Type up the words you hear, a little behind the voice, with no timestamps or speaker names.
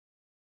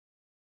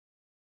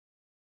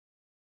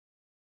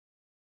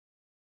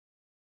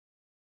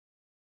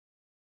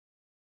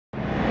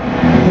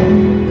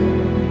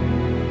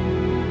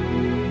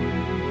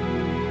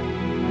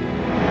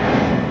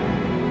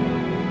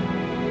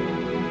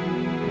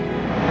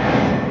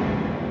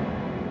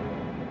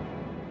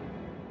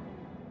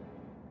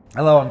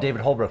Hello, I'm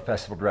David Holbrook,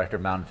 Festival Director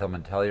of Mountain Film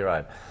and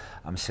Telluride.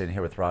 I'm sitting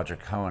here with Roger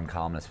Cohen,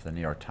 columnist for the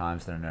New York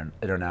Times and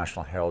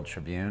International Herald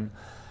Tribune.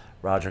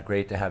 Roger,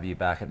 great to have you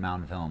back at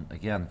Mountain Film.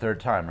 Again, third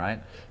time,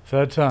 right?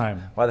 Third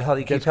time. Why the hell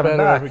do you keep Gets coming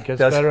better back? Gets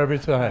better every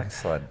time.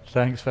 Excellent.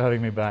 Thanks for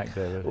having me back,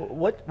 David.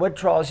 What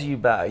draws you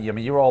back? I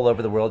mean, you're all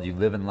over the world. You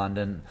live in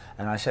London.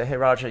 And I say, hey,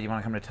 Roger, you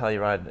want to come to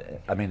Telluride?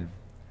 I mean,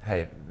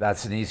 hey,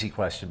 that's an easy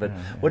question. But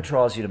what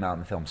draws you to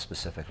Mountain Film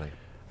specifically?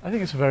 I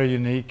think it's a very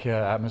unique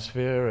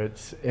atmosphere.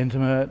 It's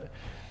intimate.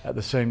 At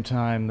the same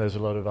time, there's a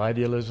lot of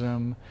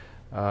idealism.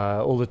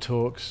 All the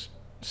talks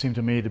seem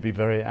to me to be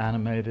very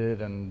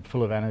animated and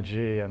full of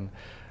energy. And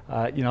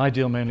I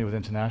deal mainly with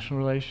international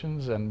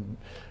relations, and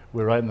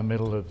we're right in the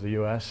middle of the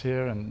US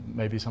here, and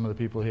maybe some of the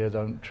people here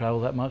don't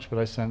travel that much, but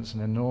I sense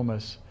an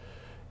enormous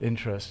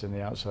interest in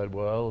the outside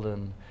world.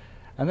 And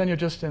then you're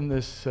just in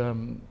this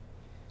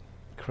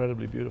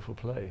incredibly beautiful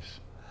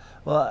place.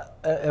 Well,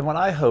 and what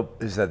I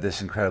hope is that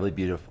this incredibly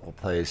beautiful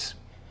place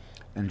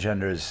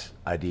engenders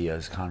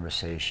ideas,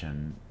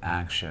 conversation,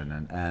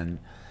 action, and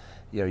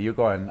you're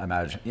going.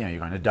 Imagine, you're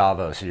going to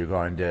Davos, or you're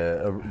going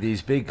to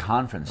these big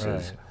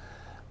conferences,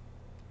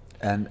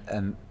 right.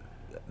 And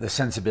the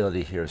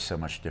sensibility here is so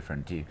much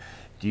different. Do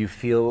you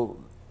feel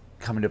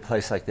coming to a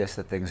place like this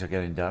that things are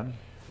getting done?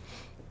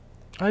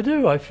 I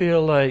do. I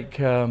feel like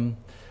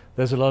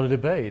there's a lot of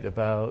debate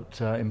about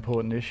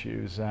important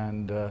issues,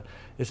 and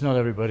it's not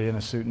everybody in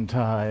a suit and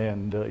tie,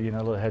 and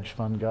a lot of hedge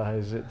fund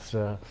guys. It's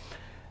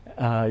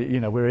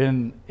we're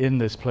in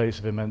this place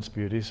of immense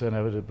beauty, so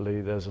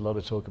inevitably there's a lot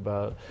of talk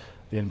about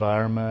the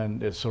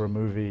environment. I saw a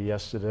movie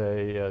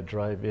yesterday,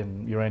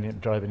 Drive-In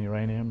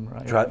Uranium,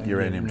 right?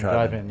 Uranium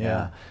Drive-In,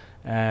 yeah.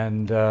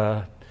 And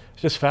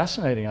it's just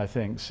fascinating, I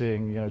think,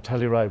 seeing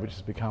Telluride, which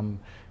has become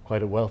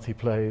quite a wealthy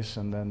place,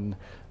 and then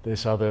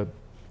this other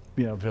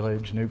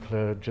village,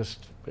 nuclear,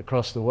 just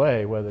across the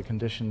way, where the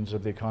conditions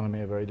of the economy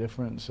are very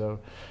different. So,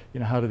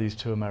 how do these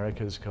two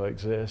Americas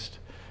coexist?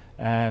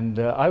 And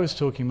I was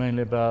talking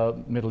mainly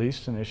about Middle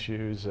Eastern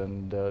issues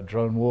and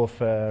drone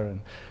warfare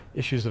and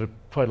issues that are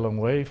quite a long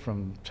way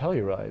from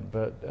Telluride.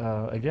 But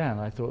again,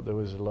 I thought there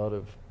was a lot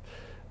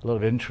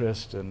of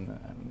interest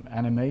and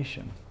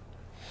animation.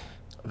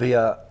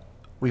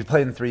 We've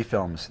played in 3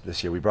 films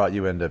this year. We brought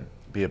you in to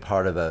be a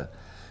part of a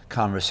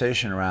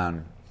conversation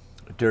around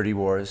dirty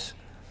wars,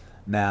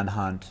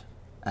 Manhunt,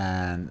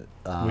 and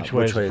Which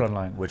Way is the Front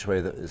Line? Which Way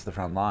is the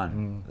Front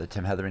Line? The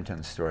Tim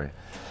Hetherington story.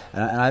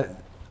 And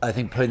I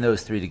think putting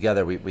those 3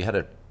 together, we had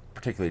a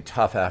particularly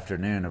tough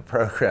afternoon of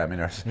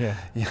programming,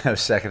 or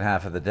second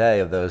half of the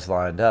day of those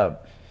lined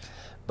up.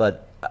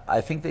 But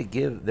I think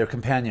they're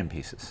companion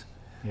pieces.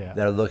 Yeah.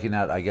 They're looking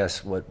at, I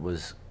guess, what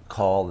was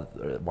called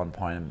at one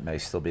point, and may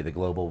still be, the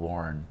global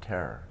war on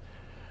terror.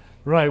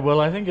 Right. Well,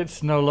 I think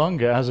it's no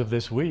longer, as of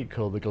this week,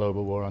 called the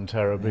global war on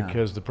terror,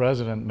 because the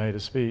president made a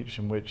speech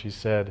in which he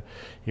said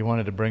he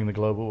wanted to bring the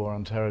global war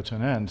on terror to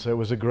an end. So it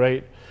was a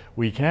great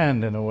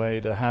weekend, in a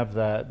way, to have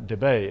that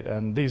debate.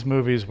 And these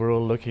movies were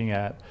all looking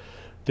at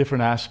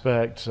different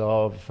aspects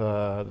of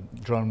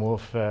drone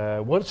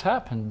warfare, what's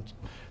happened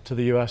to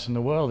the US and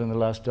the world in the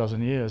last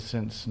dozen years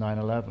since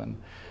 9/11.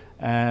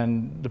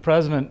 And the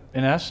president,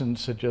 in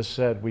essence, had just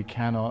said we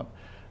cannot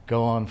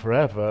go on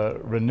forever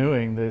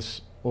renewing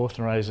this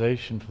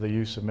authorization for the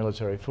use of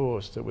military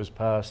force that was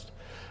passed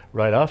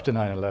right after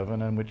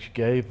 9/11, and which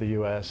gave the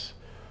US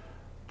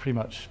pretty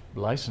much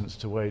license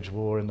to wage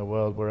war in the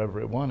world wherever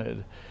it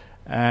wanted.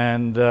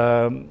 And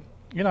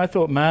I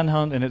thought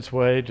Manhunt, in its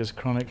way, just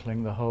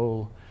chronicling the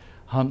whole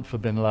hunt for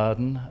bin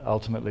Laden,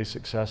 ultimately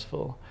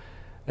successful.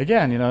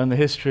 Again, in the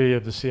history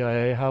of the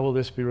CIA, how will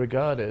this be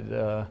regarded?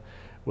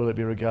 Will it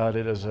be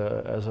regarded as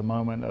a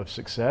moment of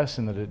success,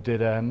 in that it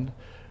did end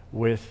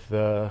with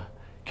the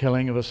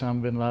killing of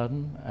Osama bin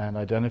Laden and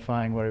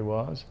identifying where he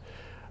was?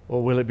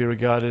 Or will it be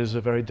regarded as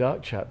a very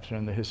dark chapter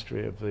in the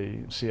history of the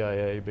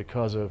CIA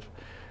because of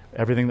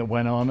everything that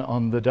went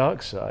on the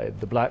dark side,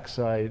 the black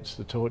sites,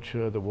 the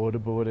torture, the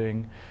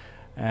waterboarding?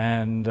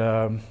 And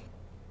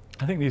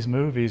I think these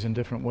movies, in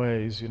different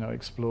ways,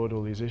 explored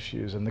all these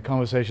issues. And the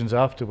conversations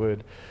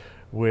afterward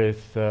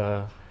with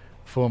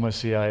former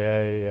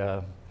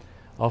CIA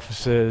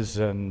officers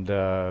and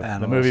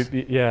the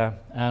movie,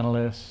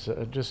 analysts,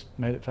 just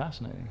made it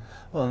fascinating.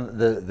 Well,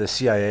 the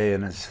CIA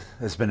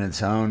has been in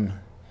its own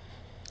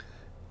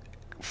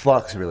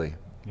flux, really,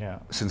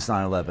 since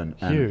 9/11.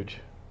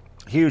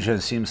 Huge, and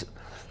it seems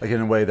like,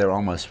 in a way, they're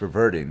almost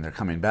reverting. They're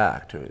coming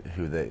back to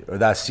or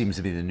that seems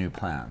to be the new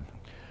plan.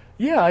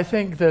 Yeah, I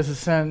think there's a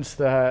sense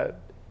that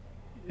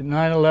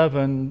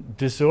 9/11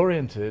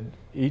 disoriented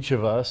each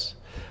of us.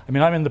 I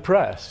mean, I'm in the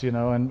press, and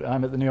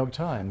I'm at the New York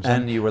Times.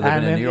 And you were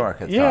living in New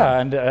York at the time. Yeah,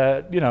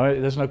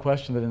 and there's no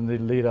question that in the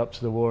lead up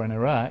to the war in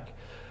Iraq,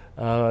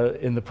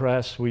 in the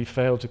press, we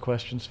failed to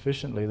question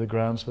sufficiently the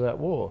grounds for that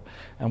war.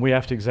 And we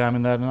have to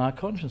examine that in our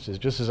consciences,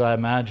 just as I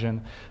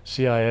imagine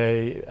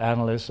CIA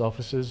analysts,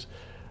 officers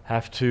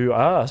have to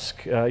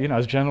ask,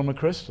 as General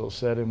McChrystal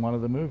said in one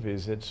of the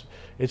movies,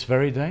 it's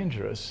very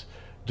dangerous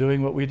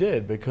doing what we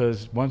did,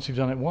 because once you've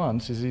done it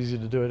once, it's easy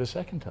to do it a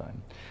second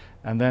time.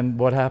 And then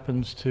what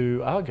happens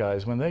to our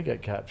guys when they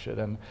get captured?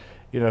 And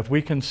if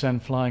we can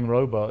send flying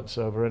robots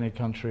over any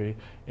country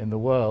in the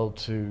world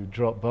to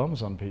drop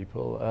bombs on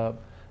people,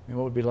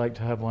 what would it be like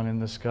to have one in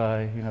the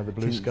sky, the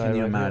blue sky? Can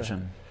you right imagine?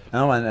 here?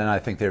 No, and I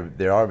think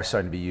they are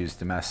starting to be used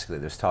domestically.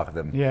 There's talk of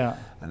them. Yeah.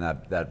 And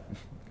that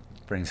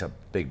brings up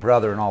Big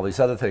Brother and all these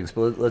other things.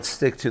 But let's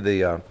stick to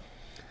the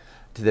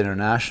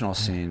international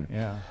scene.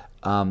 Yeah.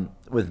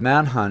 With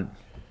Manhunt,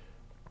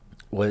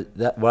 what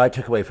I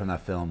took away from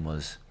that film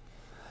was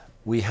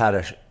we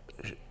had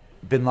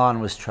Bin Laden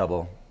was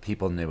trouble.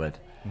 People knew it,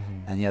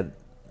 and yet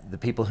the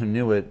people who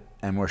knew it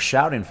and were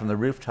shouting from the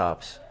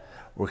rooftops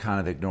were kind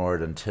of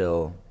ignored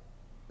until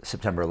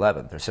September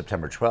 11th or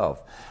September 12th,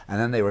 and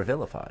then they were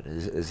vilified.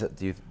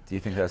 Do you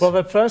think that's... Well,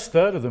 the first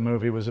third of the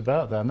movie was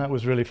about that, and that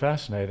was really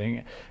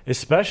fascinating,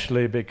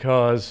 especially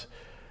because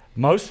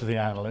most of the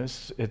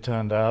analysts, it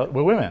turned out,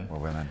 were women.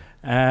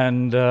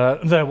 And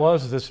there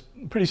was this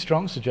pretty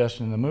strong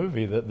suggestion in the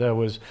movie that there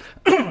was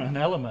an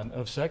element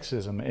of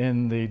sexism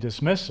in the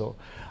dismissal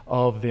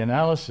of the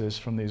analysis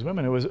from these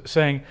women. It was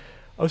saying,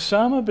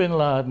 Osama bin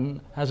Laden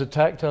has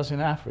attacked us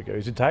in Africa.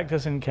 He's attacked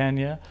us in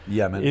Kenya.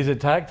 Yemen. He's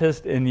attacked us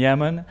in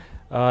Yemen.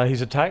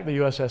 He's attacked the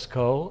USS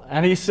Cole.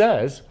 And he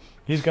says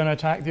he's going to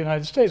attack the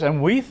United States.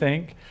 And we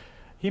think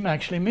he may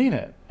actually mean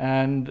it.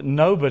 And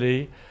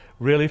nobody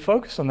really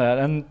focused on that.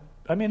 And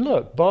I mean,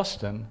 look,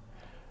 Boston,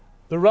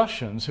 the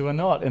Russians, who are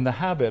not in the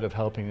habit of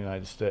helping the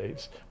United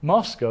States,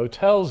 Moscow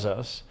tells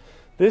us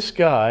this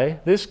guy,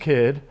 this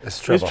kid, is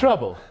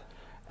trouble.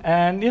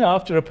 And,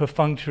 after a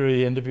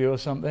perfunctory interview or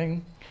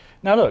something,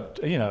 now look,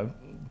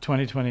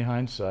 20/20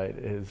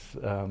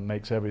 hindsight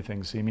makes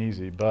everything seem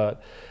easy,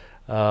 but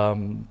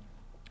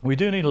we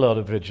do need a lot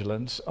of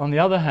vigilance. On the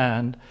other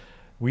hand,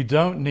 we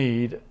don't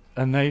need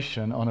a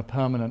nation on a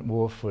permanent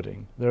war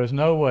footing. There is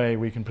no way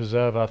we can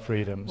preserve our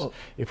freedoms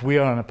if we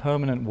are on a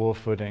permanent war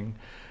footing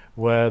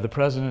where the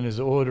president is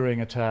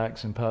ordering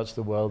attacks in parts of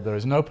the world. There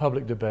is no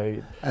public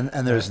debate. And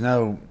there's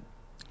no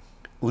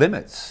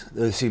limits.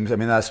 There seems,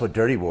 that's what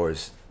Dirty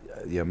Wars,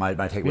 my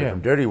takeaway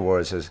from Dirty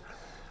Wars is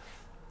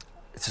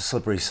it's a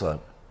slippery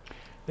slope.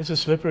 It's a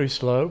slippery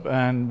slope,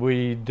 and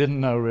we didn't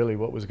know really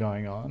what was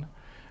going on.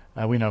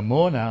 We know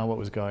more now what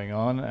was going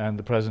on, and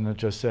the president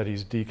just said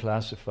he's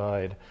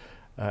declassified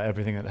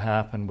everything that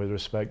happened with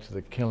respect to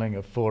the killing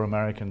of 4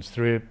 Americans,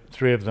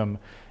 three of them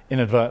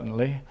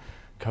inadvertently,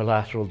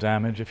 collateral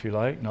damage, if you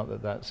like, not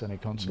that that's any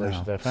consolation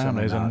to their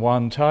families, and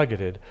 1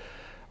 targeted,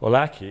 or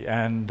lackey.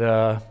 And,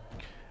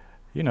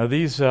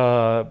 these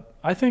are,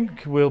 I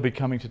think we'll be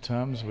coming to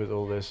terms with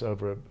all this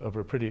over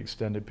a pretty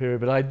extended period,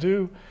 but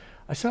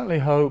I certainly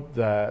hope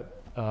that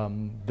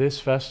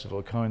this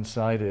festival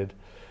coincided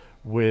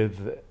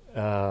with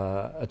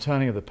a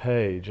turning of the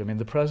page.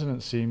 The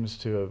president seems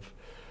to have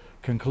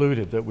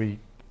concluded that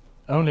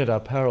only at our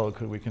peril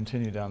could we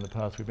continue down the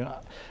path we've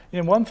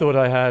been. One thought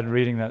I had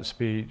reading that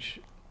speech,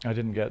 I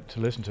didn't get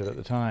to listen to it at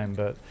the time,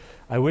 but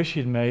I wish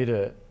he'd made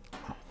it,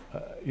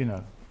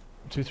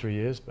 2-3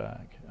 years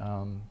back.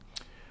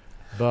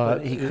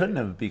 But he couldn't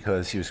have,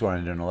 because he was going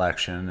into an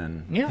election,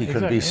 and he couldn't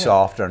exactly, be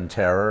soft on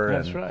terror.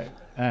 That's right.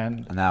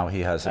 And now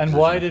he has. And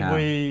why did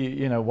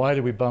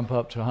we bump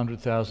up to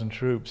 100,000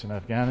 troops in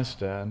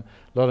Afghanistan?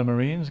 A lot of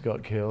Marines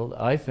got killed.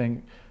 I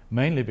think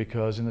mainly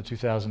because in the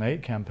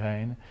 2008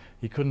 campaign,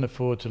 he couldn't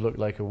afford to look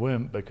like a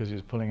wimp because he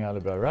was pulling out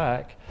of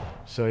Iraq,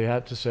 so he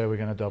had to say we're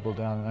going to double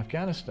down in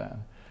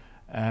Afghanistan.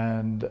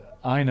 And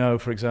I know,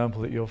 for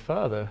example, that your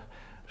father,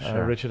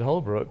 Richard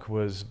Holbrooke,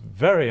 was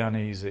very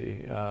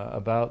uneasy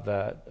about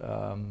that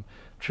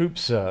troop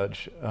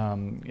surge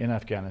in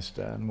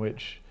Afghanistan,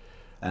 which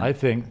I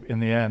think in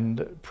the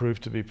end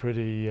proved to be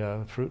pretty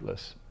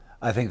fruitless.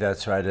 I think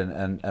that's right,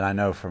 and I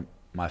know from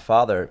my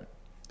father,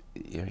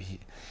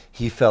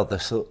 he felt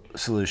the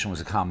solution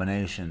was a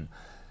combination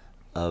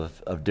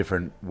of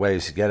different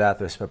ways to get at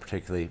this, but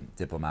particularly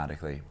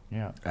diplomatically.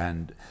 Yeah.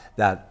 And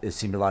that it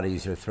seemed a lot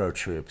easier to throw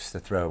troops, to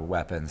throw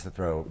weapons, to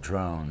throw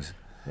drones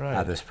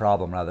at this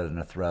problem, rather than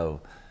to throw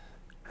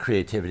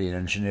creativity and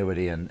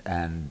ingenuity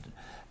and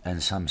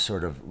some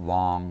sort of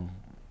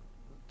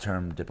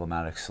long-term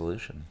diplomatic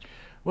solution.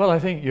 Well, I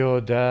think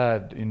your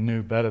dad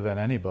knew better than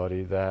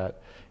anybody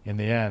that in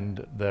the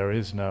end there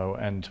is no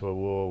end to a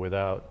war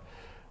without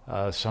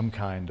some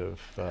kind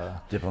of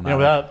diplomatic,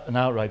 without an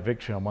outright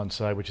victory on one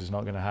side, which is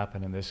not going to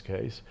happen in this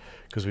case,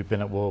 because we've been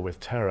at war with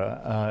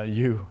terror.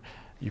 You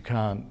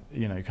can't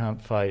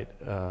fight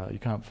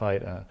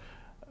a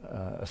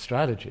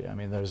strategy.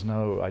 There's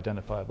no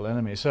identifiable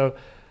enemy. So,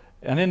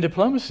 and in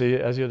diplomacy,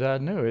 as your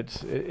dad knew,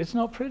 it's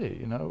not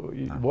pretty.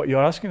 What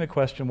you're asking the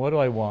question: what do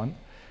I want,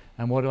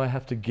 and what do I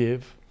have to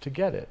give to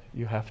get it?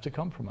 You have to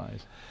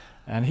compromise.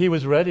 And he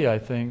was ready, I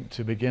think,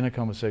 to begin a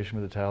conversation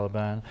with the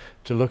Taliban,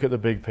 to look at the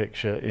big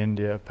picture: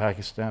 India,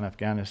 Pakistan,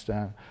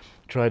 Afghanistan,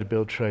 try to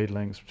build trade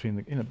links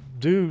between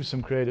do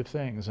some creative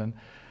things.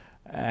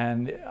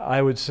 And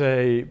I would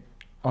say,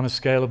 on a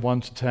scale of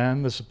 1 to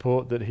 10, the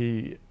support that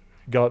he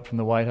got from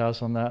the White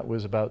House on that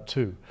was about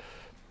 2.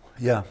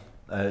 Yeah,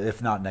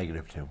 if not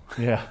 -2.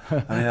 Yeah.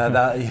 I mean,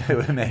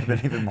 it may have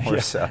been even more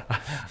so.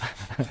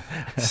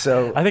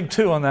 So I think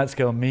 2 on that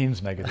scale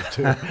means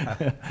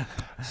 -2.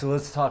 So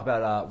let's talk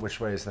about Which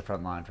Way is the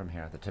Front Line from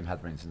here, the Tim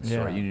Hetherington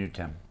story. Yeah. You knew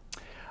Tim.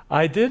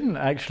 I didn't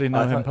actually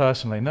know him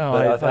personally. No,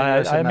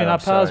 I mean, our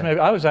paths. Maybe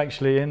I was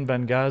actually in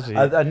Benghazi.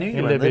 I knew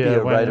you were in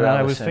Libya when right around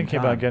I the was same thinking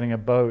time. about getting a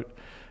boat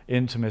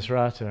into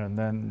Misrata, and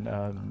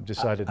then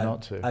decided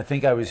not to. I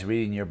think I was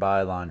reading your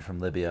byline from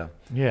Libya.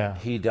 Yeah.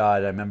 He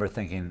died. I remember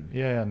thinking,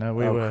 yeah, no,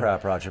 we were. Oh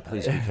crap, Roger!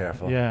 Please be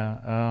careful.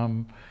 Yeah,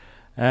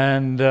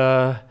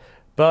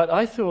 but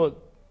I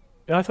thought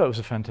it was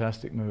a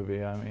fantastic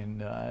movie. I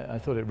mean, I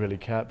thought it really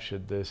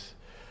captured this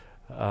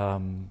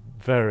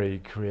very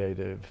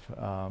creative,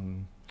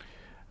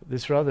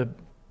 this rather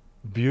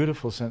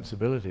beautiful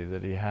sensibility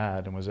that he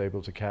had and was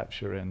able to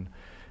capture in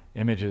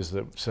images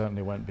that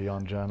certainly went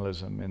beyond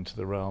journalism into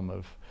the realm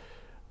of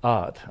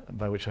art,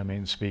 by which I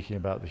mean speaking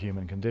about the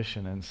human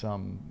condition in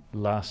some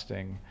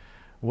lasting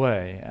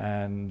way.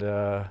 And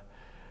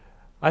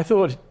I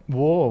thought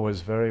war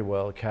was very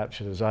well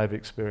captured as I've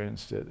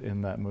experienced it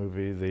in that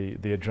movie,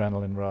 the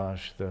adrenaline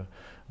rush,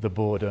 the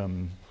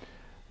boredom,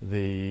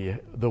 the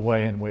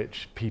way in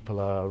which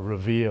people are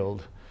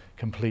revealed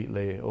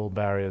completely, all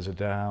barriers are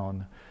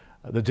down,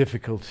 the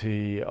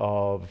difficulty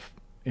of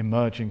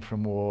emerging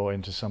from war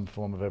into some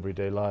form of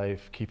everyday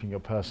life, keeping your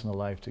personal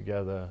life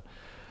together,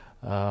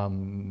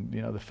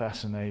 the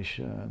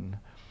fascination.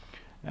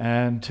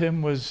 And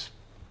Tim was,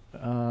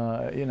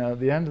 at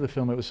the end of the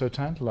film it was so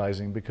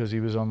tantalizing because he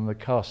was on the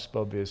cusp,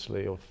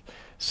 obviously, or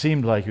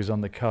seemed like he was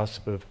on the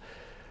cusp of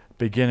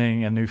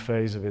beginning a new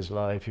phase of his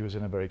life. He was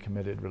in a very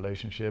committed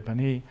relationship,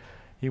 and he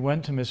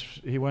went to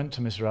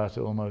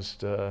Misrata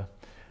almost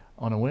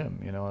on a whim,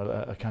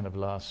 a kind of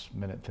last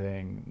minute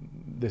thing.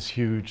 This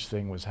huge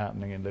thing was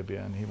happening in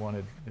Libya and he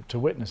wanted to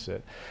witness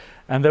it.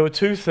 And there were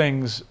 2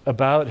 things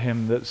about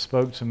him that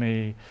spoke to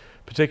me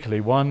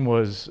particularly. One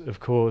was, of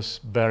course,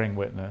 bearing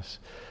witness.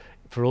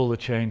 For all the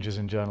changes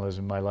in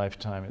journalism in my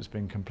lifetime, it's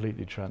been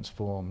completely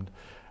transformed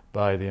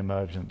by the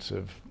emergence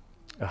of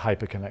a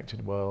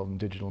hyper-connected world and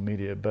digital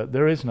media, but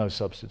there is no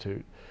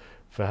substitute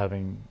for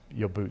having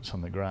your boots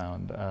on the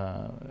ground.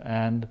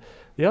 And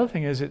the other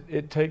thing is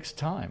it takes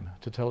time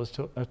to tell a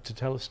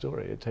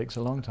story. It takes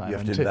a long time. You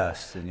have to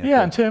invest.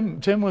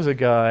 And Tim was a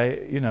guy,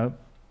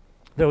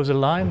 there was a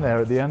line there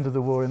at the end of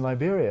the war in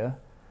Liberia,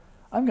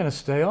 I'm going to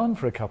stay on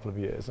for a couple of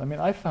years. I mean,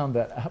 I found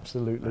that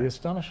absolutely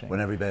astonishing.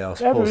 When everybody else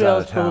pulls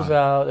out of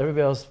town.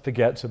 Everybody else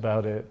forgets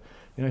about it.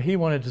 He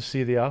wanted to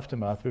see the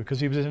aftermath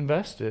because he was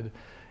invested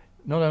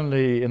not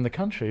only in the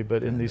country,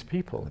 but in these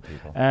people.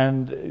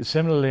 And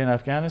similarly in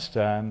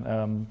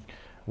Afghanistan,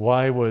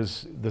 why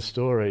was the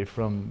story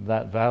from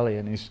that valley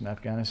in eastern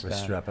Afghanistan,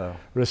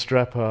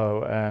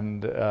 Restrepo,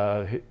 and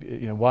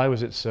why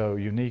was it so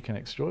unique and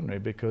extraordinary?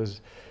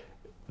 Because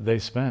they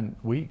spent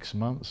weeks,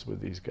 months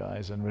with these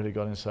guys and really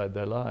got inside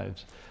their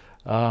lives.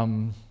 A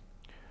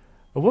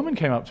woman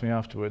came up to me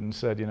afterward and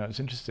said,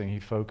 it's interesting, he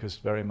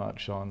focused very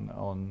much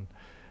on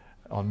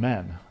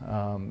men,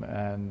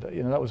 and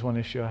that was one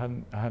issue I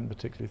hadn't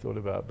particularly thought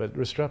about. But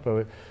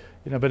Restrepo,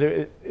 but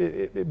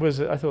it was,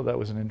 I thought that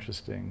was an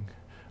interesting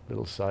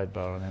little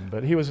sidebar on him.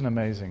 But he was an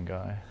amazing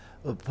guy.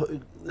 Well,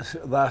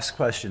 last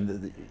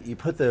question: you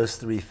put those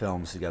 3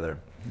 films together,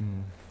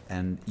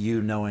 and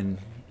knowing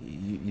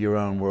your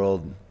own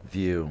world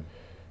view,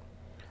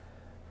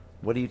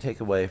 what do you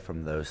take away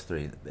from those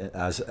 3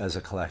 as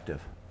a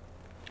collective?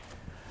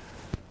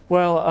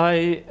 Well,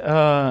 I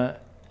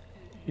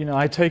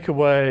take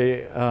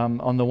away,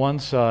 on the one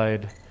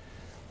side,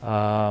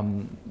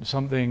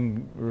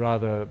 something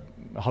rather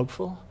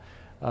hopeful.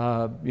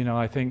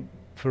 I think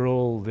for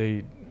all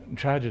the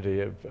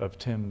tragedy of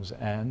Tim's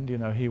end,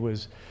 he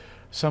was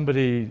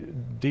somebody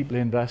deeply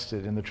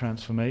invested in the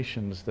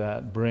transformations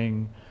that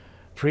bring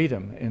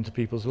freedom into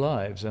people's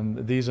lives.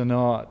 And these are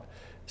not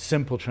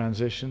simple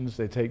transitions,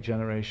 they take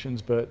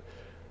generations, but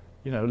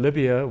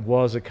Libya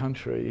was a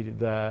country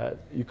that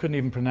you couldn't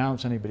even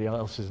pronounce anybody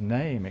else's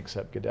name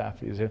except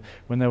Gaddafi's.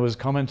 When there was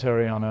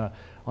commentary on a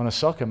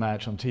soccer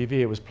match on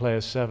TV, it was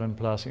player 7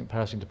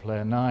 passing to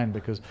player 9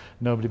 because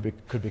nobody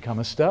could become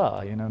a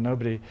star.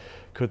 Nobody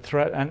could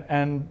threaten.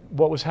 And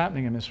what was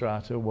happening in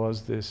Misrata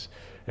was this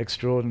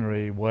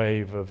extraordinary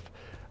wave of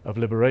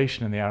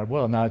liberation in the Arab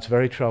world. Now it's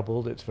very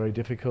troubled. It's very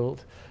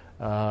difficult.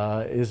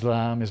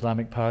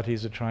 Islamic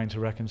parties are trying to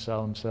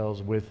reconcile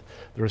themselves with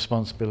the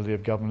responsibility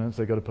of governance.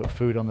 They've got to put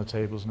food on the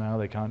tables now.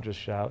 They can't just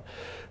shout.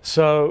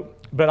 So,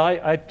 but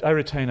I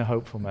retain a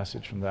hopeful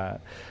message from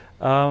that.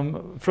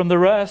 From the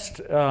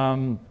rest,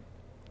 I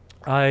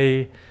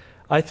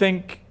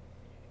think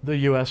the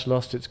US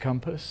lost its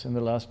compass in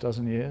the last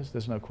dozen years.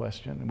 There's no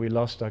question. We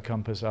lost our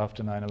compass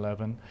after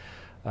 9/11.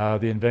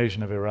 The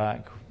invasion of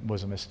Iraq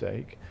was a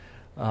mistake.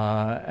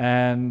 I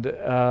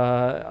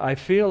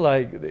feel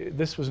like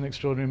this was an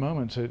extraordinary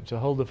moment to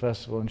hold the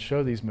festival and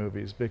show these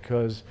movies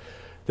because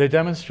they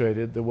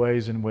demonstrated the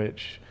ways in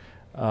which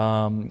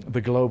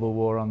the global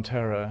war on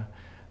terror,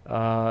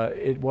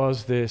 it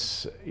was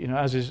this,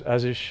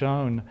 as is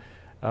shown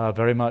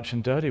very much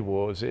in Dirty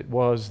Wars. It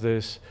was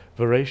this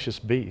voracious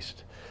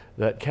beast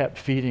that kept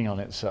feeding on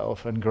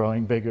itself and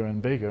growing bigger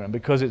and bigger. And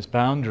because its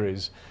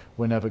boundaries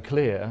were never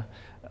clear,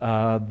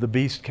 the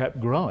beast kept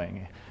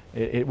growing.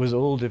 It was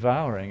all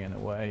devouring in a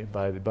way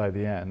by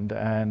the end.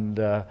 And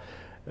there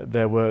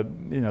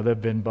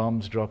have been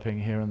bombs dropping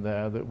here and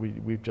there that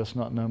we've just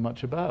not known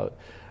much about.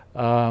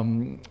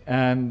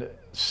 And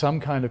some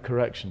kind of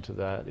correction to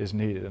that is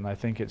needed, and I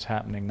think it's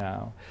happening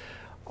now.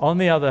 On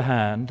the other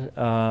hand,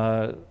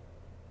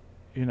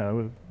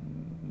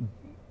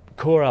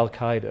 core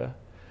Al-Qaeda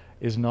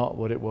is not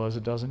what it was a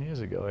dozen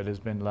years ago. It has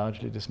been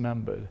largely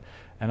dismembered.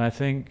 And I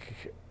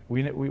think,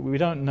 we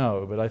don't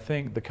know, but I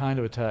think the kind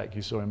of attack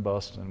you saw in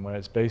Boston, where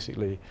it's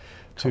basically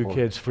two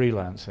kids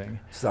freelancing,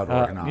 it's not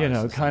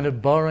organized, kind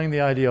of borrowing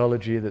the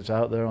ideology that's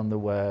out there on the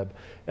web,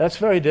 that's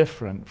very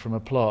different from a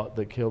plot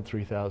that killed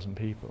 3,000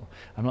 people.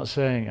 I'm not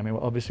saying,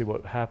 obviously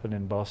what happened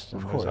in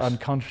Boston was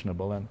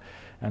unconscionable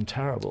and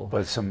terrible.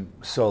 But some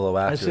solo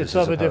actors. It's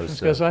of a different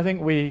scale. So I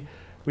think we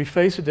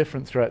face a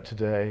different threat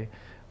today.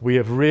 We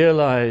have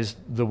realized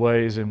the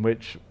ways in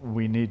which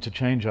we need to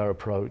change our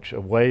approach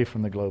away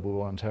from the global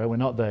war on terror. We're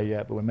not there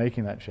yet, but we're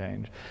making that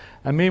change.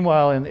 And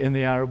meanwhile, in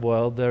the Arab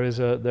world, there is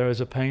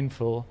a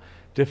painful,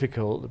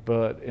 difficult,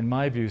 but in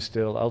my view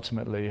still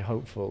ultimately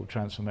hopeful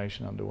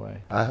transformation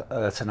underway.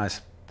 That's a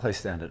nice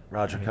place to end it.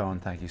 Roger Cohen,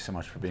 thank you so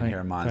much for being here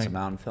in Minds of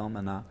Mountain Film,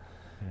 and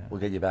we'll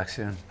get you back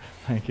soon.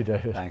 Thank you,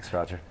 David. Thanks,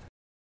 Roger.